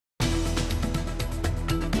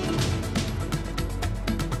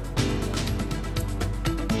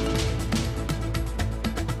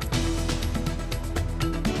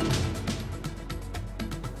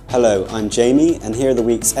Hello, I'm Jamie, and here are the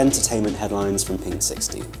week's entertainment headlines from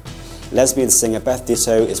Pinksixty. Lesbian singer Beth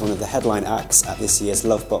Ditto is one of the headline acts at this year's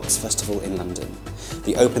Lovebox festival in London.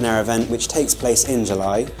 The open-air event, which takes place in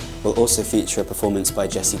July, will also feature a performance by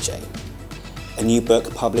Jessie J. A new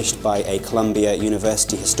book published by a Columbia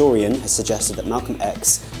University historian has suggested that Malcolm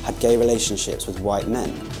X had gay relationships with white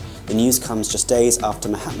men. The news comes just days after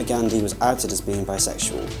Mahatma Gandhi was outed as being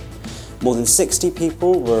bisexual. More than 60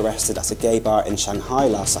 people were arrested at a gay bar in Shanghai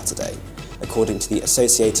last Saturday. According to the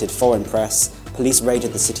Associated Foreign Press, police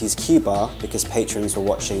raided the city's Q bar because patrons were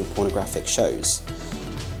watching pornographic shows.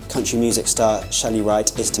 Country music star Chely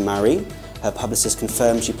Wright is to marry. Her publicist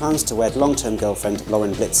confirmed she plans to wed long-term girlfriend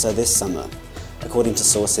Lauren Blitzer this summer. According to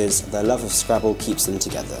sources, their love of Scrabble keeps them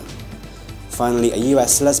together. Finally, a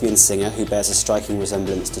US lesbian singer who bears a striking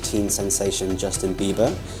resemblance to teen sensation Justin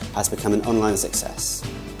Bieber has become an online success.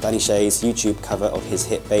 Dani Shay's YouTube cover of his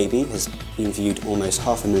hit Baby has been viewed almost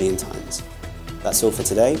 500,000 times. That's all for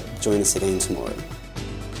today. Join us again tomorrow.